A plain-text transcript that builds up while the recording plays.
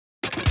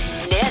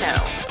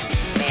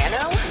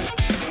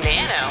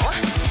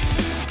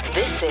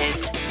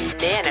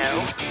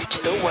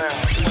to the world.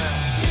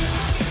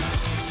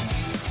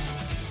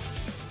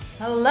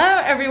 Hello,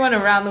 everyone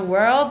around the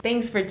world.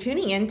 Thanks for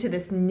tuning in to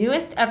this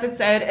newest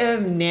episode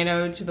of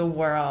Nano to the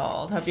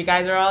World. Hope you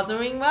guys are all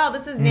doing well.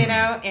 This is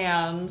Nano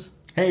and...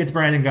 Hey, it's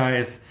Brandon,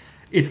 guys.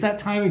 It's that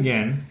time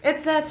again.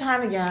 It's that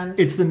time again.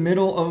 It's the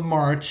middle of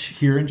March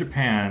here in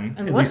Japan,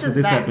 and at what least does for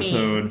this that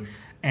episode. Mean?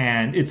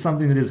 And it's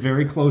something that is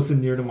very close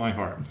and near to my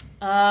heart.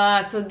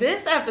 So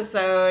this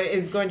episode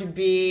is going to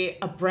be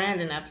a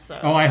Brandon episode.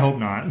 Oh, I hope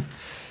not.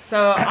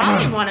 So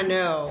I want to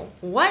know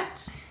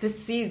what this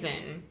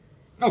season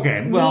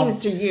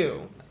means to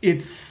you.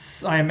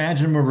 I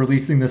imagine we're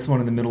releasing this one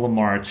in the middle of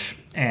March.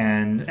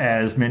 And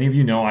as many of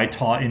you know, I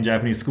taught in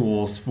Japanese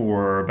schools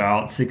for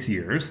about 6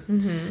 years.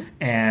 Mm-hmm.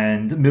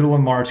 And the middle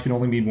of March can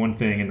only mean one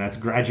thing, and that's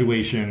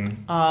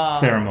graduation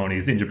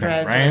ceremonies in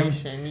Japan,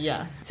 graduation, right?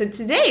 Yes. So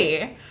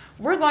today,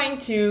 we're going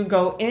to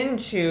go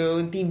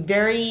into the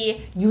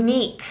very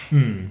unique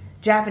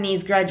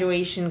Japanese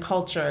graduation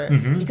culture.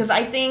 Mm-hmm. Because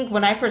I think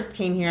when I first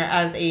came here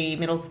as a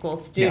middle school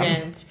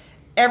student,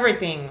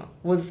 everything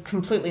was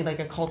completely like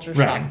a culture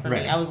shock for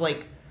me. I was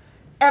like,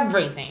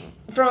 everything.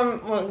 We're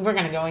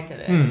going to go into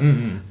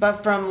this.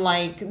 But from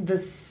like the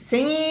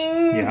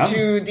singing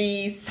to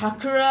the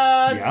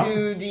sakura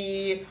to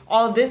the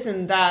all this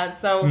and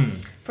that. So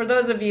for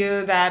those of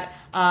you that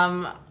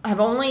have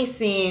only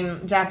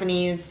seen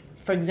Japanese,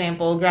 for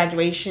example,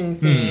 graduation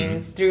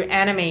scenes through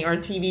anime or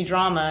TV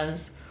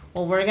dramas,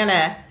 well, we're going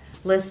to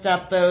list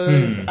up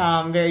those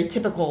very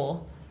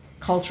typical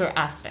culture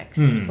aspects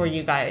for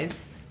you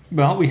guys.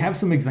 Well, we have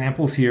some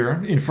examples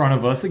here in front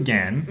of us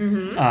again.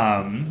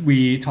 Mm-hmm.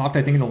 We talked,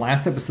 I think, in the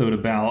last episode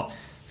about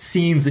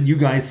scenes that you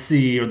guys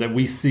see or that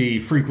we see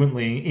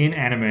frequently in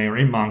anime or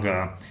in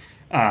manga.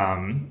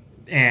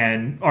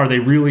 And are they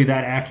really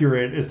that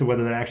accurate as to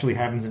whether that actually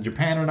happens in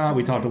Japan or not?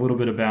 We talked a little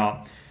bit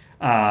about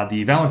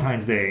the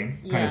Valentine's Day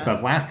kind of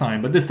stuff last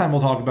time, but this time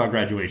we'll talk about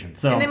graduation.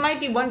 So, and they might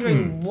be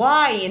wondering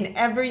why in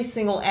every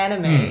single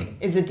anime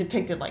is it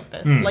depicted like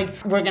this. Like,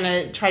 we're going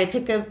to try to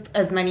pick up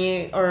as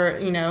many or,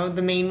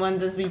 the main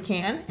ones as we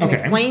can and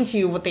explain to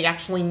you what they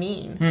actually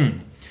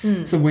mean.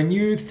 So when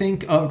you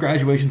think of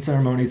graduation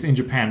ceremonies in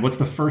Japan, what's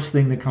the first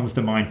thing that comes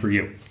to mind for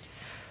you?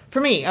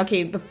 For me,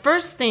 the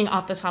first thing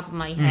off the top of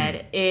my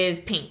head is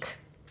pink.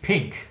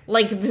 Pink.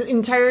 Like, the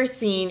entire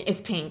scene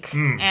is pink.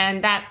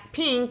 And that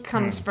pink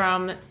comes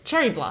from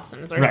cherry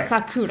blossoms, or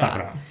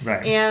sakura.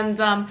 Right. And,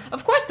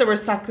 of course, there were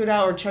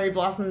sakura or cherry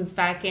blossoms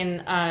back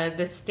in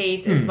the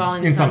States as well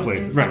in some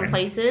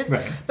places.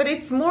 Right. But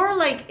it's more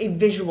like a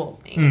visual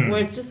thing, where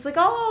it's just like,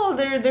 oh,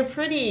 they're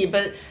pretty,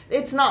 but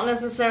it's not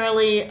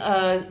necessarily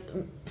a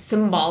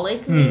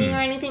symbolic meaning or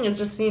anything. It's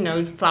just,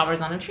 flowers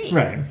on a tree.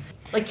 Right.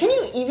 Like, can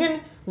you even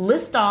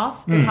list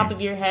off the top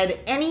of your head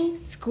any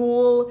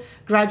school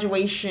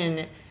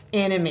graduation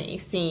anime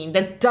scene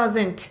that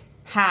doesn't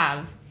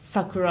have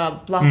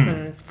sakura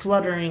blossoms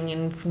fluttering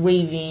and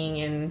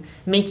waving and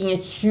making a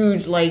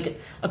huge,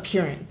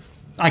 appearance?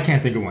 I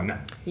can't think of one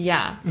now.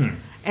 Yeah.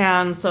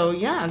 And so,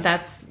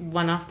 that's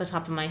one off the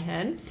top of my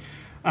head.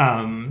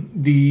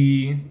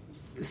 The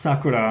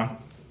sakura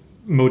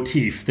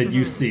motif that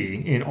you see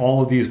in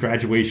all of these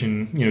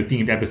graduation,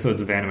 themed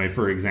episodes of anime,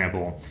 for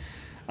example,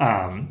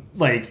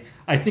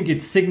 I think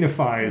it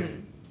signifies,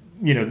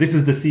 this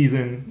is the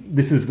season,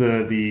 this is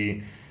the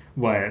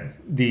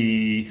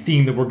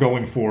theme that we're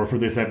going for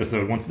this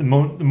episode. Once the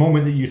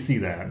moment that you see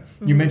that,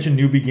 you mentioned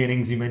new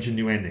beginnings, you mentioned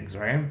new endings,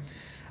 right?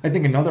 I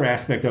think another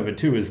aspect of it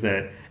too is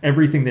that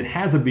everything that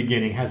has a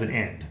beginning has an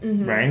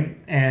end, right?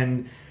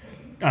 And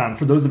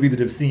for those of you that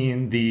have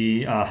seen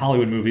the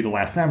Hollywood movie The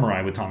Last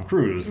Samurai with Tom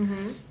Cruise,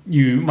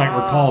 you might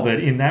recall that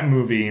in that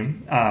movie,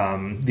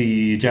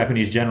 the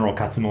Japanese general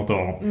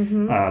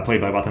Katsumoto,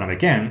 played by Watanabe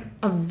Ken...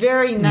 A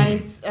very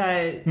nice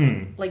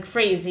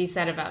phrase he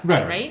said about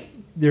that, right?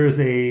 There's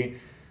a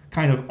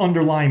kind of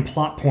underlying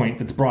plot point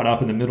that's brought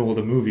up in the middle of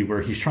the movie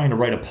where he's trying to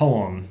write a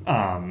poem,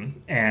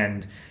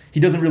 and he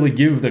doesn't really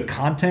give the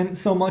content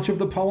so much of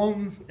the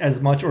poem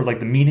as much, or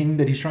the meaning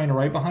that he's trying to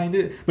write behind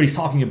it, but he's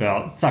talking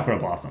about sakura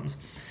blossoms.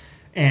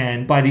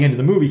 And by the end of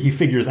the movie, he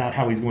figures out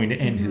how he's going to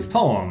end his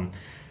poem.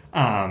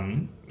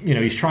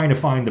 He's trying to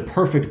find the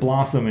perfect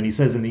blossom, and he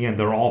says in the end,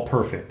 they're all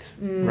perfect,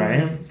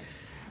 right?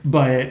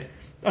 But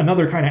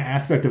another kind of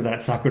aspect of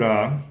that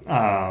sakura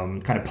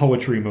kind of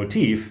poetry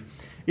motif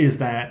is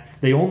that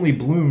they only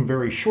bloom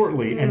very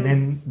shortly, and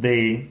then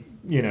they,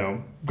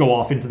 go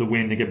off into the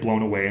wind and get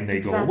blown away, and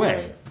they go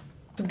away.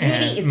 The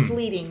beauty is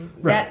fleeting.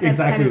 Right, That's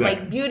exactly kind of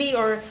like beauty,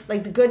 or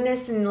like the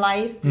goodness in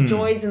life, the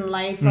joys in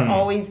life are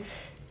always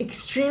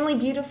extremely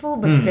beautiful,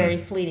 but very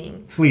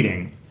fleeting.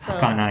 So,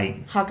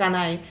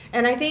 hakanai.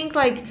 And I think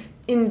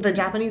in the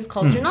Japanese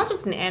culture, not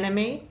just in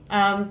anime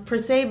per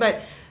se,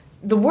 but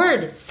the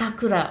word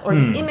sakura or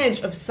the image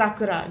of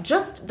sakura,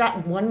 just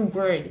that one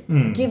word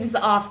gives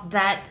off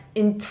that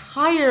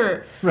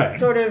entire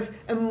sort of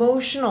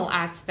emotional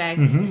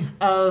aspect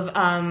of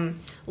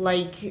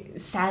like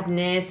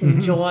sadness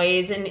and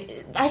joys. And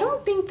I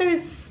don't think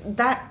there's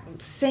that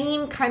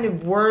same kind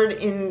of word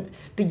in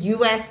the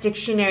US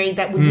dictionary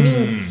that would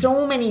mean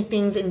so many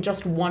things in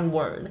just one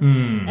word.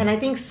 And I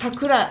think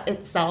sakura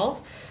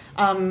itself,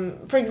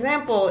 for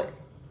example,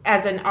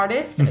 as an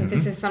artist,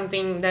 this is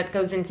something that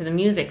goes into the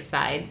music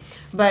side,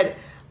 but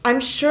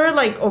I'm sure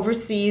like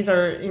overseas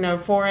or, you know,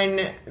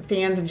 foreign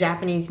fans of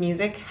Japanese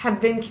music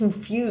have been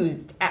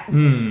confused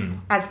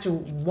as to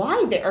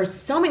why there are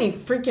so many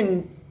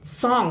freaking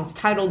songs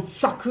titled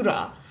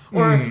Sakura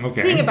or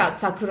sing about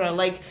Sakura.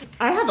 Like,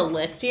 I have a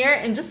list here,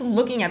 and just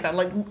looking at that,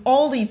 like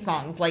all these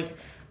songs, like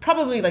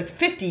probably like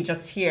 50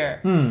 just here,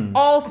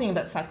 all sing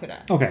about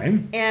Sakura. Okay.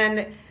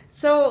 And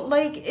so,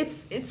 like,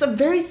 it's a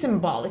very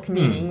symbolic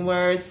meaning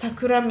where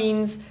sakura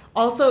means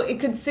also,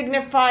 it could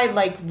signify,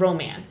 like,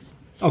 romance.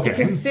 Okay. It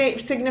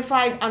could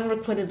signify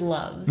unrequited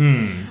love.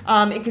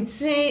 It could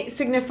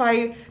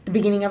signify the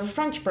beginning of a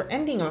friendship or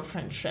ending of a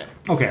friendship.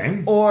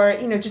 Okay. Or,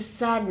 you know, just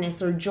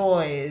sadness or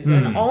joys.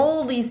 And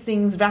all these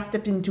things wrapped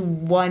up into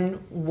one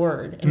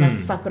word. And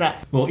that's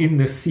sakura. Well, in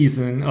this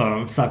season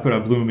of sakura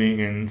blooming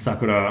and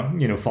sakura,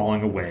 you know,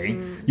 falling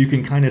away, you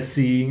can kind of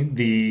see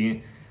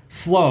the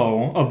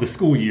flow of the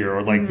school year,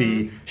 or like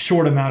the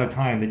short amount of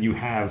time that you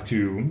have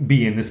to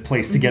be in this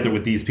place together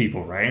with these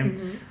people, right?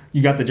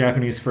 You got the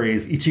Japanese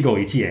phrase ichigo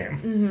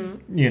ichie,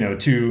 you know,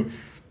 to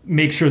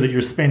make sure that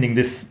you're spending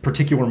this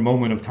particular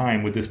moment of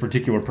time with this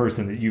particular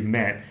person that you've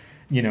met,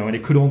 you know, and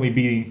it could only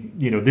be,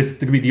 you know, this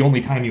could be the only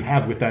time you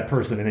have with that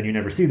person and then you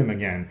never see them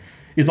again,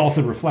 is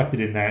also reflected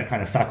in that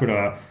kind of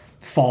sakura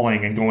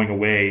falling and going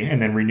away and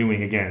then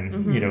renewing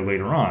again, you know,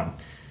 later on.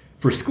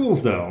 For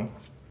schools, though,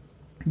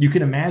 you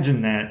can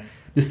imagine that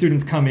the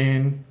students come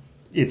in,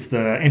 it's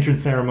the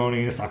entrance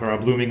ceremony, sakura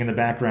blooming in the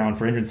background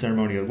for entrance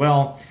ceremony as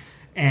well,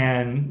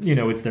 and, you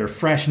know, it's their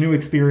fresh new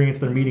experience,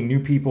 they're meeting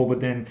new people, but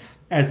then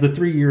as the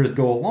 3 years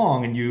go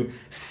along and you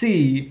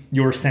see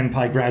your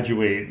senpai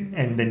graduate,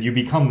 and then you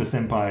become the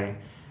senpai,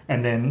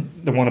 and then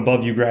the one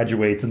above you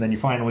graduates, and then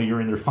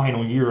you're in their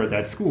final year at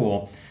that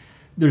school,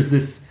 there's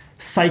this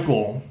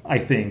cycle, I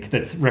think,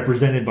 that's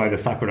represented by the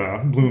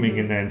sakura blooming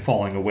and then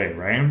falling away,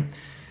 right?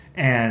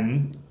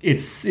 And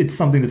it's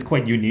something that's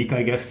quite unique,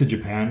 I guess, to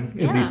Japan,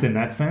 at least in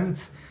that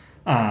sense.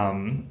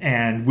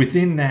 And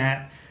within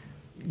that,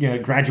 you know,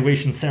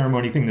 graduation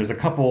ceremony thing, there's a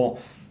couple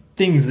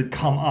things that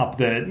come up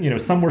that, you know,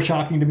 some were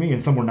shocking to me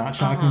and some were not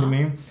shocking to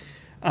me.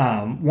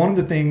 One of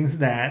the things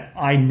that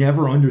I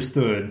never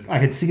understood, I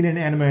had seen in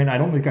anime and I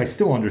don't think I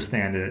still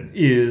understand it,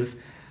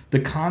 is the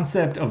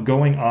concept of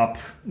going up,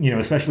 you know,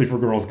 especially for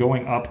girls,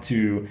 going up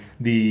to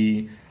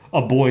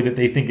a boy that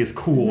they think is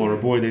cool or a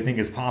boy they think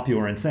is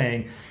popular and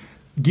saying,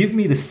 give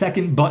me the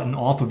second button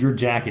off of your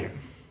jacket.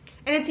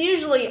 And it's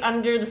usually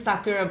under the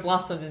sakura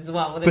blossom as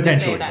well.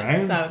 Potentially, say that.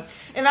 right? So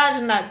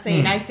imagine that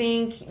scene. I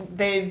think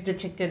they've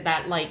depicted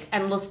that like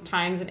endless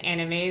times in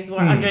animes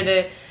where under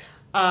the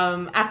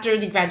after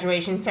the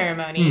graduation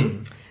ceremony,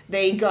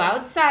 they go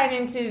outside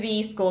into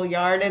the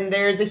schoolyard and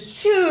there's a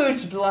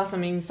huge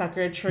blossoming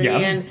sakura tree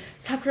and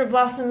sakura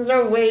blossoms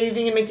are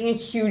waving and making a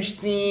huge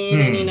scene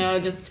and, you know,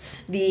 just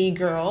the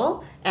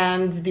girl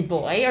and the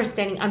boy are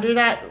standing under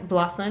that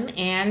blossom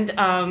and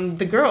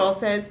the girl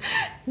says,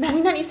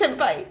 "Nani nani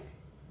senpai,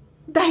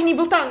 daini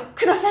botan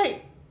kudasai."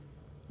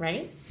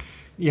 Right?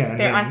 Yeah.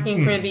 They're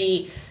asking for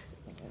the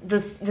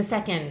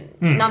second,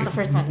 not the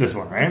first one. This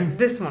one, right?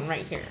 This one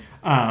right here.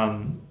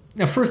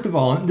 Now, first of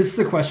all, this is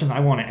a question I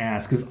want to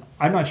ask, because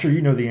I'm not sure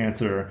you know the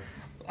answer.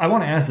 I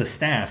want to ask the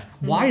staff,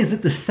 why is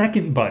it the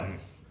second button?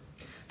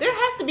 There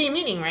has to be a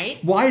meaning,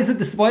 right? Why is it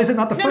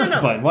not the first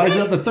button? Why is it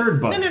not the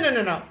third button?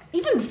 No.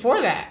 Even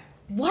before that,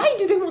 why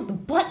do they want the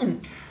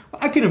button?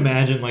 I can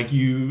imagine, like,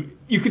 you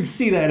could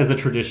see that as a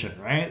tradition,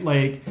 right?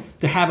 Like,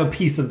 to have a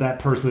piece of that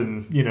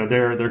person, you know,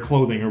 their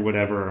clothing or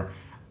whatever,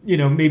 you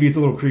know, maybe it's a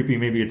little creepy,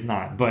 maybe it's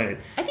not, but...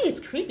 I think it's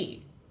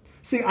creepy.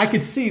 See, I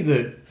could see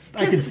that.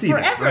 I could see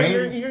forever, that,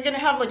 right? You're going to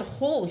have, like, a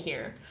hole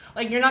here.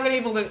 Like, you're not going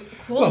to be able to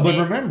close it. Well, but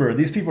remember,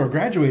 these people are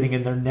graduating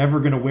and they're never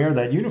going to wear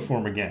that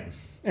uniform again.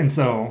 And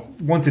so,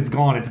 once it's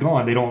gone, it's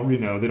gone. They don't, you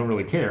know, they don't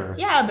really care.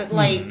 Yeah, but,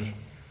 like,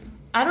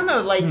 I don't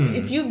know, like,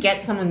 if you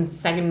get someone's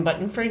second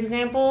button, for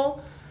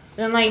example,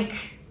 then,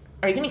 like,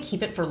 are you going to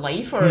keep it for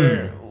life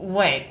or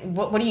what?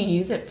 What do you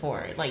use it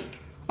for? Like...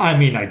 I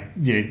mean,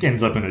 it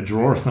ends up in a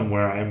drawer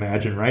somewhere, I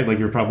imagine, right? Like,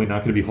 you're probably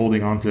not going to be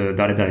holding on to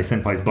Daredai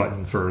Senpai's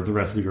button for the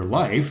rest of your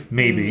life.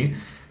 Maybe.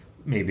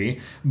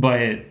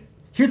 But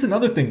here's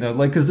another thing, though,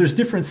 like, because there's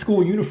different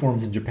school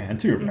uniforms in Japan,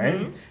 too,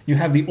 right? You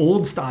have the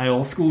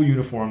old-style school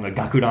uniform, the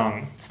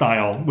gakudan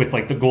style, with,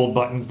 like, the gold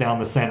buttons down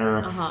the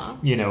center,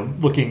 you know,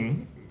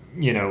 looking,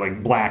 you know,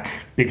 like black,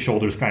 big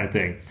shoulders kind of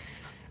thing.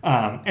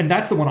 And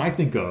that's the one I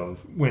think of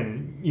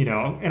when, you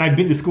know, and I've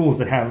been to schools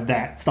that have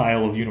that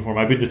style of uniform.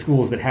 I've been to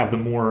schools that have the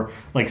more,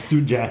 like,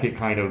 suit jacket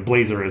kind of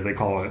blazer, as they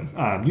call it,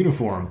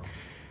 uniform.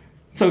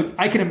 So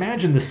I can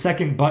imagine the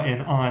second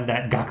button on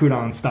that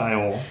Gakuran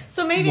style.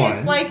 So maybe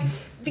it's like,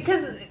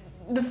 because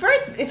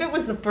if it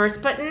was the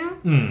first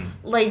button,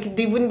 like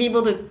they wouldn't be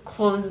able to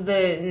close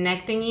the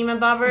neck thingy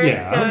above.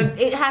 Yeah. So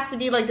it has to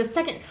be like the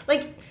second,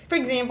 like for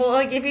example,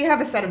 like if you have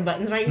a set of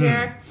buttons right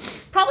here,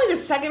 probably the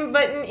second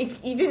button,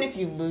 even if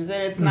you lose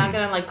it, it's not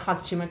gonna like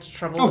cause too much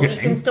trouble. Okay. You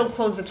can still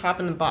close the top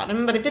and the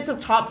bottom, but if it's a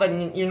top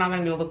button, you're not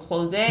gonna be able to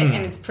close it,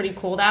 and it's pretty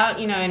cold out.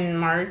 You know, in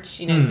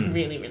March, you know, it's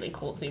really really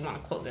cold, so you want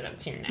to close it up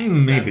to your neck.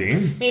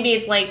 Maybe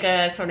it's like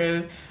a sort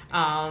of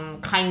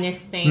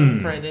kindness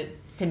thing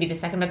to be the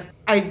second button.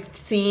 I've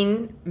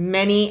seen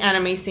many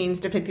anime scenes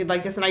depicted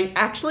like this, and I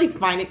actually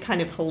find it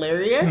kind of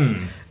hilarious.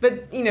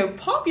 But you know,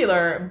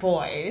 popular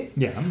boys.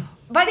 Yeah.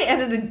 By the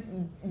end of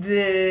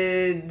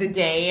the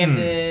day of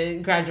the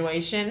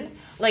graduation,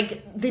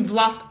 like they've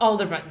lost all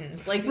their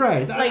buttons. Like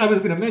right, I was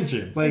going to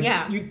mention, like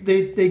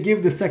they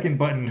give the second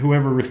button.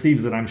 Whoever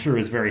receives it, I'm sure,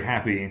 is very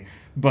happy.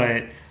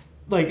 But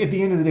like at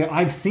the end of the day,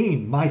 I've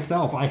seen I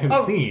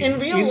have seen in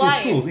real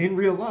life, the schools in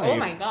real life. Oh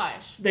my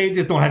gosh, they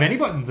just don't have any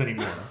buttons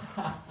anymore.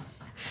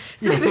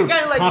 So they're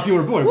kind of like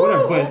popular boy,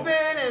 whatever. But open,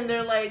 and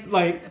they're like.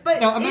 But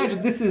now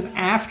imagine this is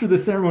after the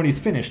ceremony's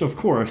finished, of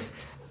course.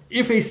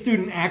 If a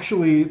student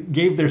actually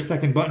gave their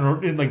second button or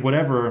like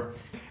whatever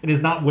and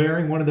is not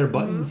wearing one of their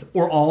buttons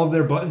or all of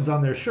their buttons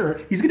on their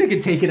shirt, he's going to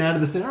get taken out of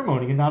the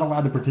ceremony and not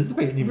allowed to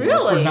participate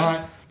anymore for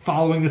not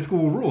following the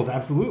school rules.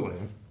 Absolutely.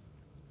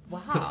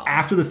 Wow. So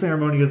after the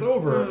ceremony is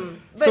over,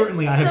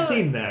 certainly I have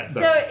seen that.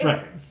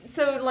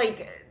 So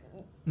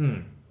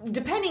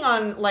depending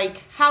on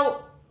like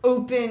how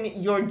open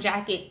your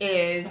jacket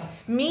is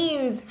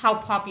means how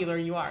popular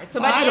you are. So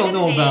by the I don't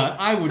know about.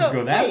 I wouldn't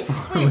go that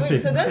far.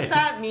 Wait. So does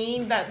that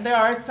mean that there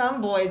are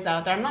some boys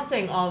out there? I'm not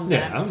saying all of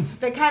them.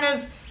 That kind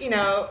of, you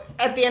know,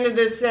 at the end of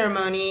this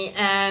ceremony,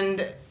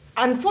 and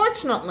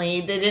unfortunately,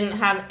 they didn't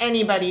have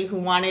anybody who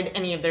wanted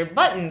any of their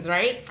buttons,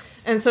 right?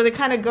 And so they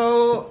kind of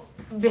go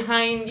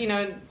behind, you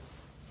know,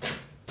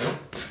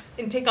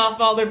 and take off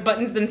all their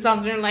buttons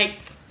themselves, and they're like,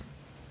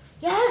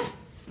 yeah,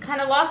 kind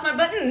of lost my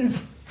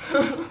buttons.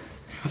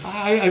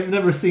 I've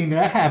never seen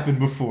that happen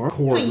before.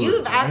 So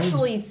you've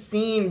actually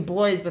seen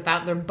boys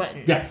without their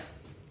buttons? Yes.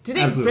 Do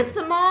they rip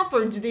them off,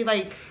 or do they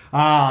like...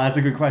 That's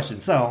a good question.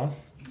 So...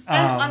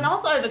 and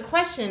also I have a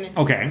question.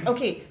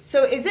 Okay,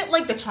 so is it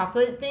like the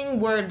chocolate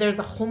thing where there's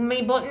a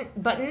homemade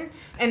button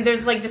and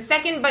there's like the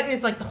second button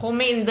is like the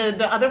homemade and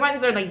the other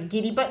ones are like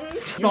giddy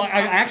buttons? So I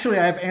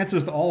have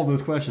answers to all of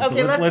those questions.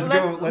 Okay, so let's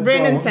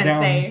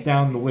go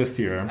down the list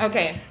here.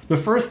 Okay. The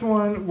first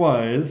one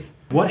was,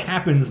 what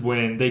happens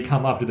when they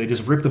come up? Do they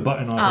just rip the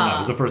button off or not?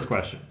 Was the first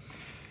question.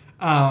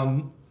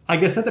 I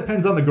guess that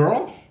depends on the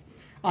girl.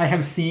 I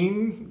have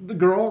seen the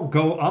girl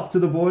go up to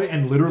the boy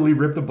and literally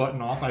rip the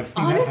button off. I've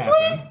seen that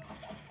happen.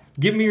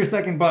 Give me your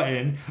second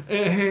button.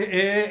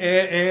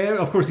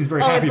 Of course, he's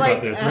very happy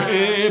about this,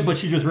 right? But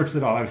she just rips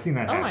it off. I've seen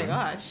that happen. Oh my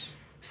gosh.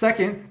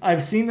 Second,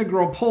 I've seen the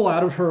girl pull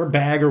out of her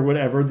bag or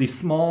whatever these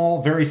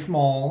small, very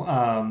small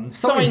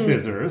sewing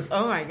scissors.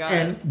 Oh my god.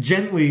 And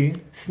gently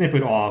snip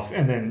it off,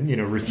 and then Do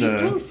you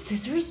bring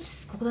scissors to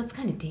school? That's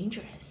kind of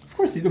dangerous. Of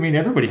course, I mean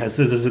everybody has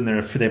scissors in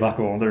their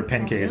fudebako, their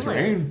pen case,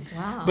 right?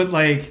 Wow. But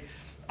like,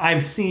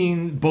 I've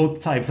seen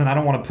both types, and I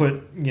don't want to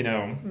put, you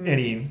know,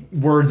 any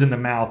words in the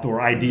mouth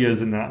or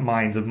ideas in the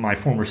minds of my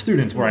former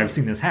students where I've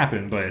seen this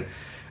happen, but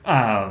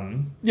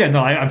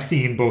I've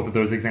seen both of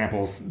those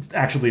examples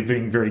actually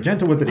being very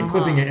gentle with it and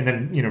clipping it and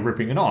then, you know,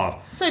 ripping it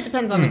off. So it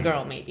depends on the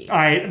girl, maybe.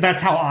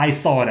 That's how I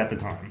saw it at the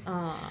time.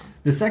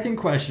 The second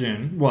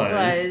question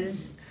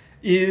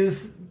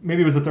is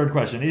maybe it was the third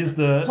question, is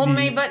the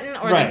homemade button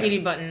or the giddy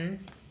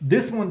button?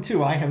 This one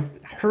too, I have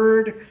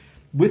heard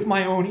with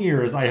my own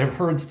ears, I have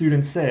heard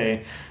students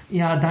say, "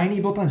第二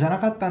ボタンじゃな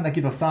かったんだ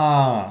けど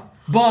さ,"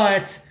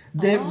 but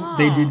they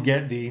did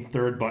get the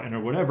third button or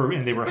whatever,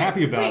 and they were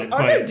happy about it.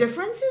 Are there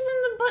differences in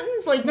the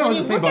buttons? Like when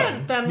you look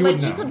at them,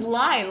 you could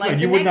lie.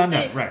 Like the next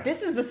day,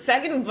 this is the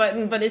second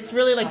button, but it's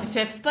really like the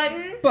fifth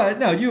button. But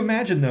no, you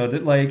imagine though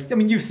that, like, I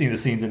mean, you've seen the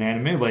scenes in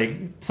anime, like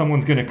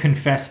someone's going to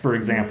confess, for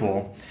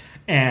example,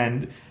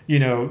 and you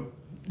know.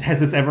 Has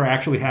this ever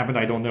actually happened?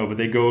 I don't know, but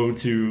they go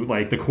to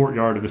like the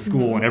courtyard of the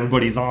school and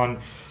everybody's on,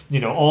 you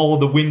know, all of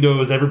the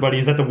windows,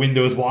 everybody's at the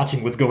windows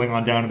watching what's going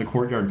on down in the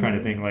courtyard kind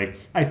of thing. Like,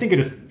 I think at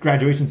a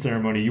graduation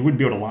ceremony, you wouldn't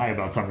be able to lie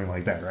about something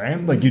like that,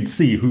 right? Like, you'd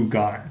see who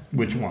got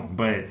which one,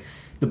 but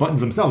the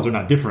buttons themselves are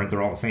not different.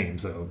 They're all the same.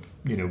 So,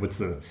 you know,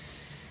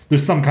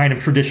 there's some kind of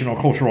traditional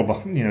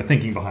cultural, you know,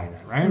 thinking behind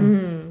that, right?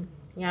 Mm-hmm.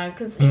 Yeah,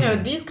 because, you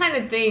know, these kind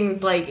of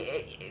things,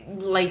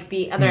 like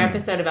the other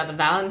episode about the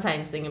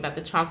Valentine's thing, about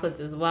the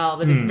chocolates as well,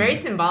 but it's very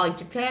symbolic.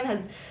 Japan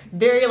has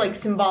very, like,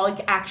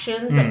 symbolic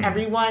actions that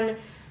everyone,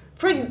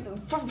 for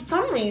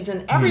some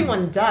reason,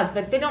 everyone does,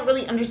 but they don't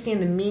really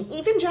understand the meaning.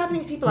 Even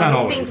Japanese people, I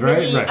don't think,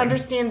 really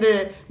understand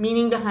the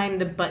meaning behind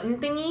the button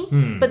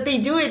thingy, but they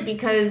do it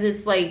because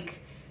it's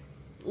like,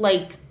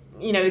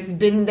 you know, it's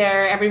been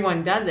there,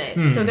 everyone does it.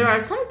 So there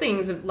are some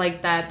things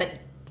like that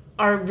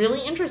are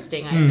really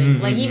interesting, I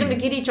think. Like, even the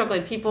kitty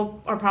chocolate,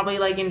 people are probably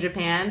like in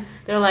Japan,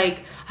 they're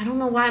like, I don't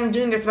know why I'm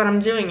doing this, but I'm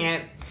doing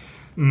it.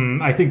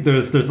 I think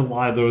there's a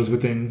lot of those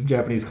within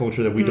Japanese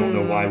culture that we don't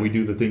know why we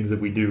do the things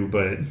that we do,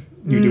 but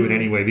you do it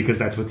anyway because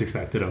that's what's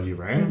expected of you,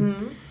 right?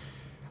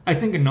 I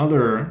think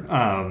another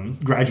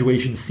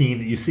graduation scene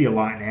that you see a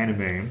lot in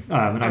anime,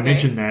 and I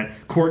mentioned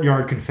that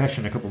courtyard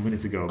confession a couple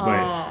minutes ago,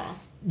 but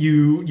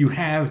you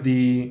have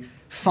the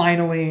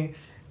finally,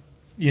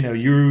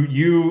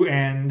 you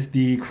and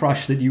the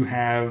crush that you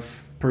have,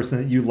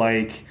 person that you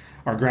like,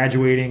 are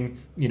graduating.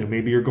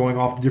 Maybe you're going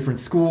off to different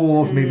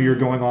schools, maybe you're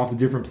going off to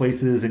different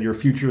places, and your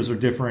futures are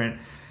different.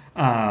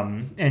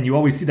 And you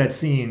always see that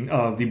scene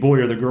of the boy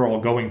or the girl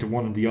going to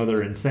one or the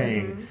other and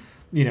saying,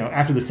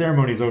 after the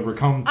ceremony's over,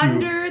 come to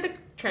under the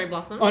cherry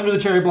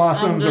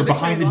blossoms, or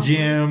behind the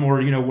gym,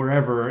 or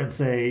wherever, and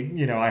say,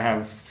 I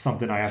have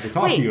something I have to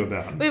talk to you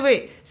about.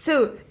 Wait.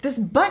 So this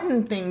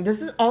button thing,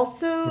 does it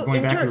also We're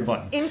going back to the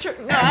button.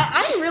 No,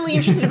 I'm really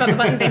interested about the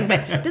button thing,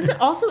 but does it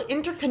also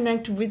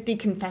interconnect with the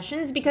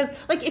confessions? Because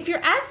if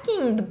you're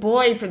asking the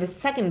boy for the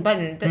second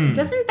button,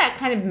 doesn't that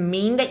kind of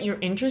mean that you're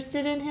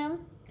interested in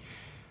him?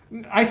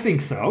 I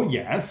think so,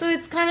 yes. So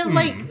it's kind of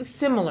like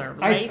similar,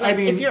 right?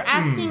 If you're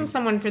asking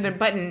someone for their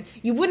button,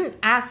 you wouldn't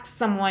ask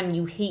someone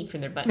you hate for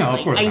their button. No, of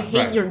course I not.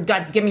 hate your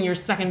guts, give me your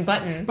second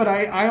button. But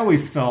I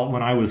always felt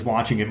when I was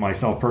watching it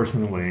myself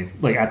personally,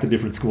 at the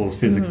different schools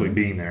physically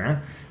being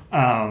there,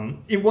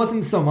 it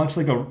wasn't so much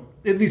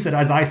at least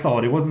as I saw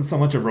it, it wasn't so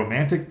much a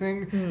romantic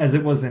thing as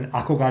it was an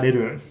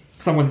akogareru,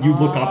 someone you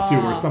look up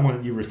to or someone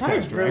that you respect,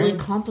 that is really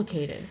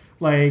complicated.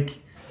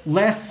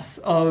 Less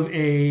of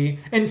a...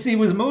 And see, it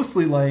was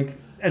mostly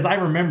as I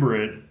remember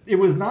it, it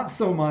was not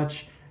so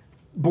much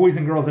boys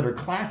and girls that are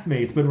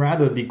classmates, but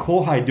rather the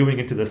kohai doing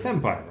it to the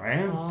senpai,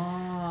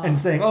 right? And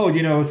saying,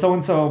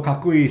 so-and-so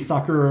kakui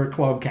soccer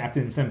club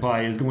captain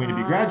senpai is going to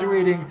be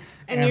graduating.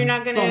 And you're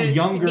not going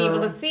to be able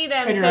to see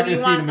them, so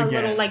you want a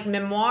little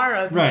memoir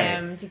of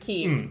him to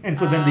keep. And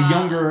so then the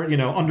younger,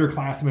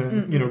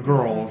 underclassmen,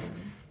 girls...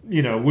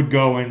 would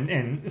go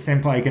and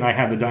senpai, can I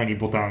have the daini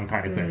botan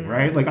kind of thing,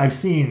 right? I've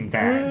seen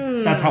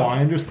that. That's how I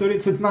understood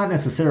it. So it's not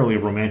necessarily a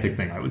romantic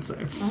thing, I would say.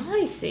 Oh,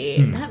 I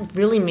see. That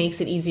really makes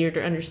it easier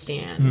to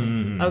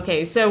understand.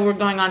 Okay, so we're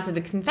going on to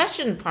the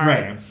confession part.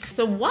 Right.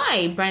 So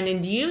why,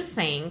 Brandon, do you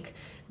think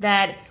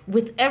that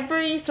with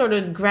every sort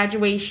of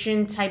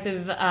graduation type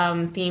of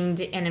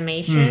themed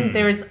animation,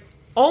 there's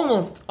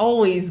almost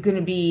always going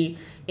to be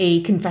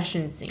a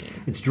confession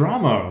scene? It's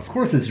drama. Of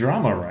course it's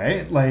drama,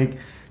 right?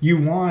 You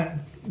want...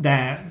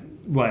 that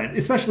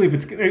especially if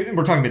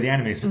we're talking about the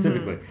anime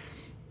specifically,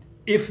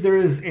 if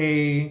there's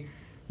a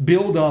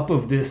build up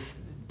of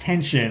this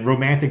tension,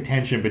 romantic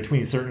tension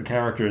between certain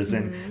characters,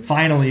 and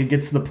finally it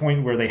gets to the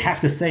point where they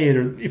have to say it,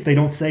 or if they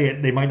don't say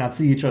it they might not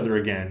see each other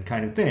again,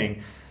 kind of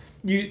thing,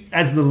 you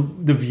as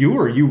the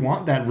viewer, you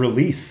want that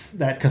release,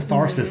 that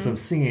catharsis of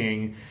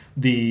seeing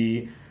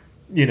the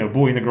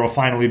boy and the girl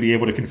finally be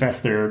able to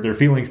confess their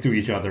feelings to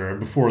each other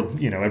before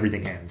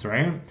everything ends,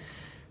 right?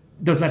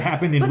 Does that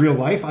happen in real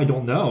life? I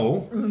don't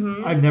know.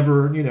 I've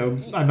never,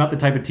 I'm not the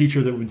type of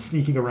teacher that would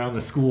sneaking around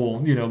the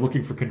school,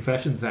 looking for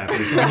confessions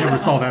happening. So I never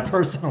saw that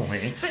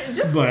personally. But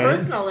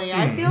personally,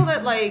 I feel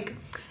that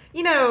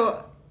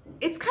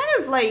it's kind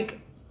of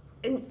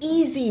an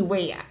easy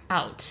way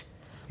out.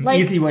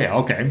 Easy way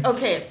out, okay.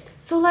 Okay.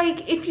 So,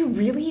 if you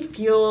really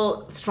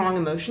feel strong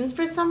emotions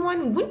for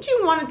someone, wouldn't you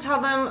want to tell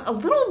them a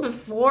little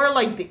before,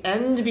 the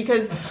end?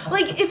 Because,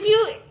 if you...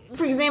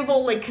 for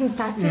example,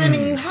 confess to them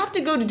and you have to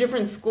go to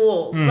different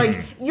schools.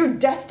 You're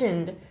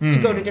destined to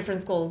go to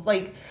different schools.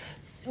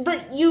 But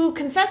you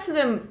confess to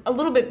them a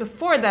little bit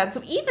before that.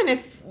 So even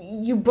if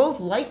you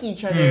both like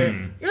each other,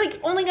 you're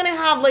only going to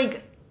have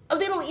a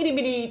little itty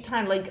bitty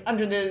time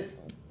under the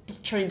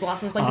cherry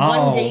blossoms,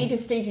 1 day to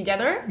stay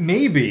together.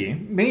 Maybe.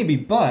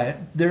 But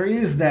there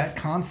is that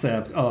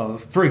concept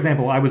of, for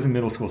example, I was in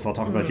middle school, so I'll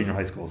talk about junior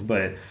high schools,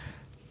 but...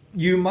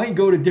 you might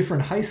go to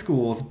different high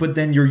schools, but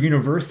then your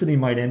university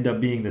might end up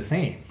being the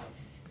same.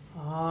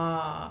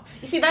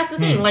 You see, that's the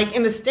thing.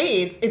 In the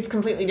States, it's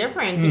completely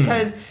different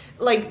because,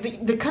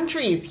 the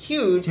country is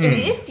huge. And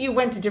if you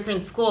went to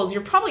different schools,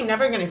 you're probably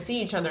never going to see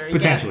each other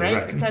again,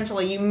 right?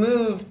 Potentially. You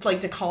moved,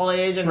 to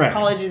college, and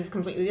college is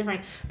completely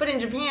different. But in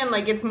Japan,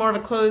 it's more of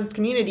a closed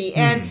community.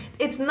 And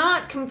it's not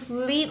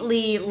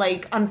completely,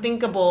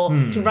 unthinkable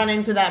to run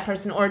into that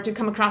person or to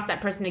come across that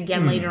person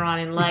again later on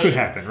in life. It could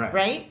happen, right?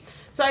 Right?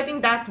 So I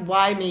think that's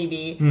why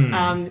maybe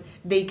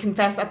they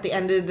confess at the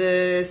end of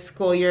the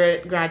school year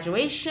at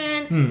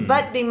graduation,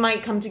 but they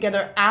might come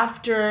together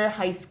after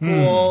high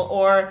school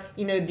or,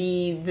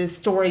 the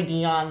story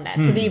beyond that.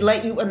 So they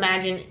let you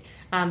imagine,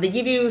 they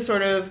give you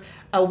sort of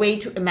a way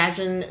to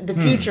imagine the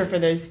future for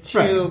those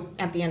two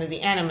at the end of the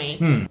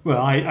anime.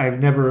 Well, I've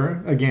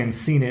never, again,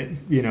 seen it,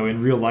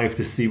 in real life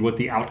to see what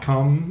the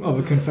outcome of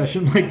a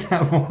confession like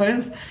that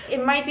was.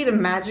 It might be the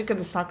magic of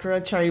the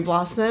sakura cherry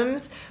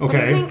blossoms. Okay.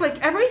 But I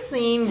think, every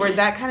scene where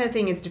that kind of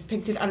thing is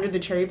depicted under the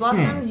cherry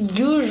blossoms,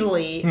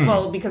 usually,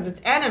 well, because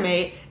it's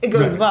anime, it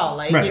goes well.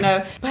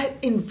 But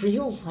in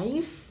real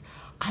life,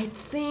 I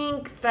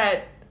think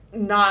that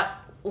not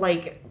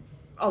like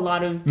a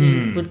lot of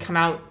these would come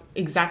out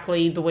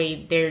exactly the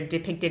way they're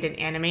depicted in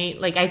anime.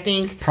 Like, I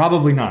think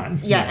probably not.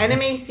 Yeah,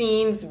 anime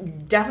scenes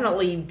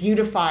definitely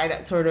beautify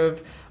that sort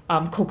of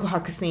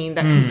kokuhaku scene,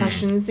 that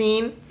confession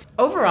scene.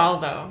 Overall,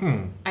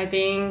 though, I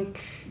think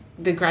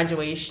the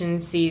graduation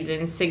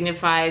season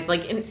signifies,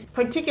 like,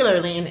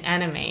 particularly in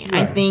anime, right.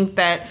 I think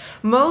that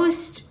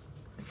most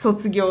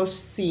sotsugyo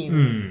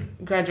scenes,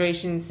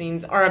 graduation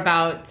scenes, are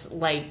about,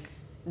 like,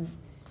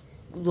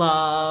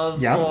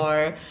 love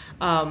or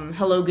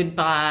hello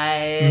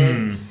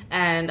goodbyes,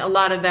 and a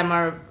lot of them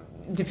are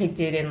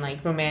depicted in,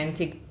 like,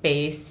 romantic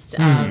based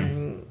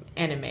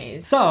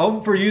animes.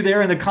 So for you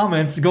there in the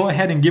comments, go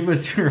ahead and give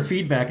us your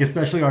feedback,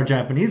 especially our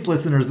Japanese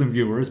listeners and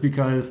viewers,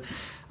 because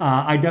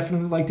I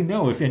definitely like to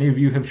know if any of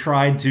you have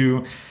tried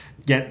to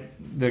get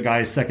the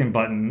guy's second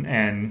button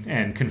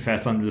and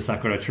confess under the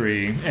sakura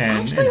tree. And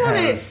I actually want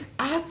to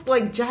ask,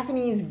 like,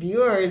 Japanese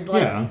viewers,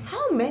 like,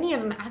 how many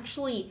of them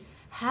actually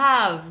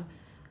have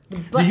the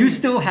button? Do you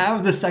still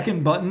have the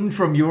second button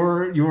from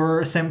your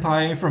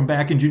senpai from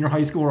back in junior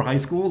high school or high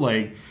school?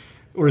 Like,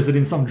 or is it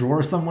in some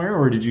drawer somewhere,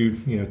 or did you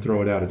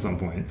throw it out at some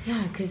point?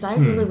 Yeah, because I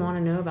really want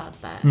to know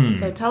about that.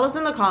 So tell us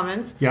in the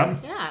comments. Yeah.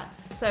 Yeah.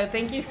 So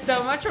thank you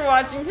so much for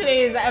watching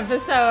today's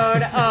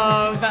episode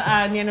of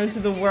Nano to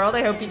the World.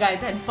 I hope you guys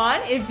had fun.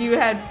 If you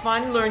had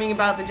fun learning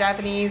about the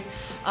Japanese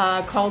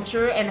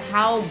culture and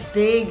how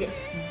big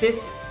this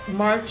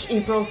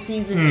March-April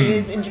season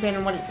is in Japan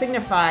and what it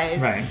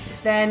signifies,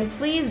 then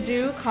please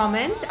do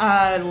comment,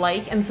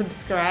 like, and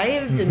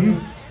subscribe,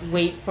 and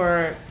wait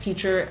for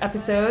future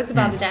episodes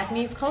about the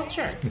Japanese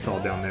culture. It's all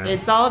down there.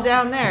 It's all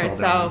down there. All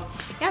down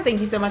yeah, thank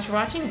you so much for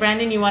watching.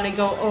 Brandon, you want to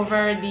go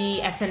over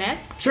the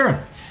SNS?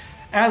 Sure.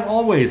 As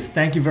always,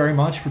 thank you very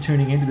much for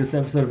tuning into this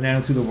episode of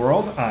Nano to the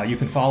World. You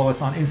can follow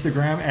us on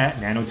Instagram at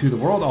Nano to the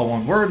World, all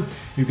one word.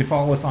 You can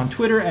follow us on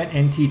Twitter at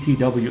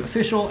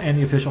NTTWOfficial, and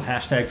the official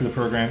hashtag for the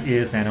program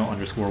is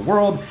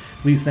Nano_World.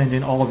 Please send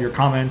in all of your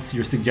comments,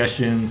 your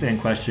suggestions, and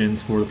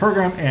questions for the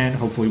program, and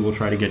hopefully we'll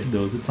try to get to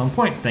those at some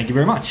point. Thank you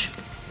very much.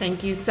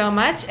 Thank you so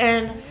much.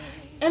 And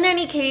in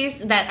any case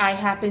that I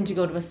happen to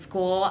go to a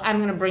school, I'm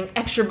going to bring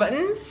extra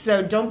buttons,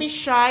 so don't be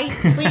shy.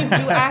 Please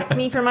do ask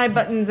me for my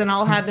buttons, and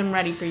I'll have them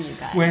ready for you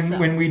guys.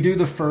 When we do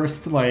the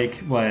first,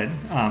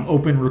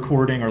 open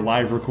recording or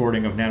live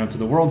recording of Nano to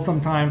the World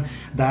sometime,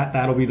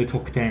 that'll be the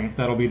tokten.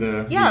 That'll be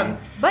the... Yeah,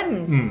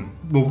 buttons.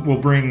 We'll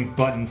bring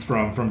buttons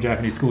from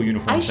Japanese school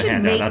uniforms to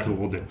hand out. That's what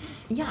we'll do.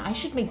 Yeah, I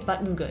should make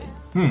button goods.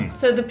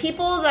 So the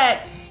people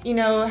that,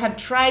 have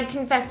tried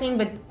confessing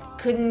but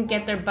couldn't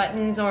get their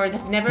buttons, or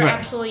they've never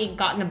actually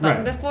gotten a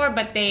button before,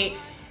 but they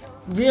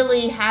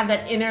really have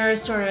that inner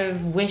sort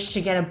of wish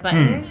to get a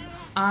button,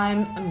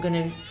 I'm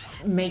gonna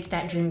make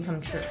that dream come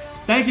true.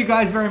 Thank you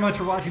guys very much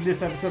for watching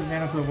this episode of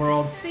Nano to the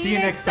World. See you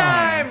next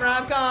time.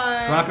 Rock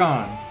on. Rock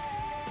on.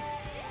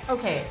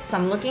 Okay, so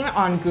I'm looking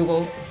on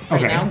Google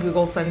right now,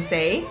 Google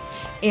Sensei,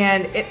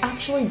 and it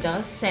actually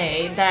does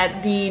say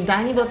that the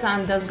Daini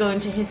Botan does go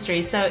into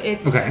history. So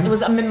it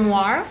was a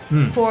memoir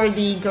for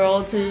the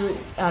girl to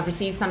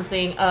receive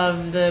something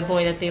of the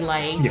boy that they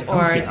liked,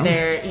 or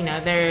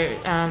their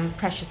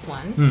precious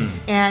one.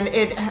 And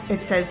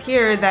it says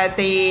here that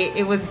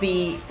it was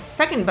the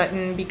second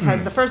button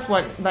because the first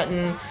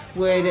button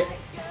would,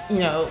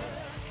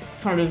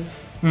 sort of,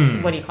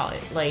 what do you call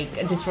it?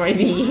 Like, destroy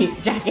the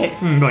jacket.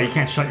 Well, you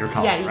can't shut your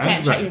collar. Yeah, you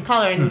can't shut your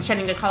collar, and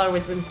shutting the collar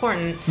was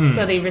important.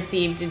 So they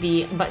received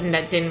the button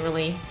that didn't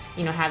really,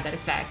 have that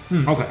effect.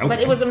 Okay. But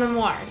it was a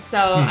memoir, so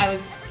I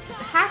was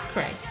half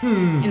correct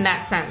in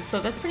that sense.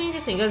 So that's pretty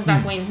interesting. It goes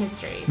back way in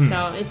history.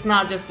 So it's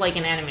not just like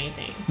an anime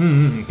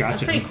thing. Gotcha.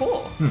 That's pretty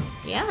cool.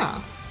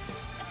 Yeah.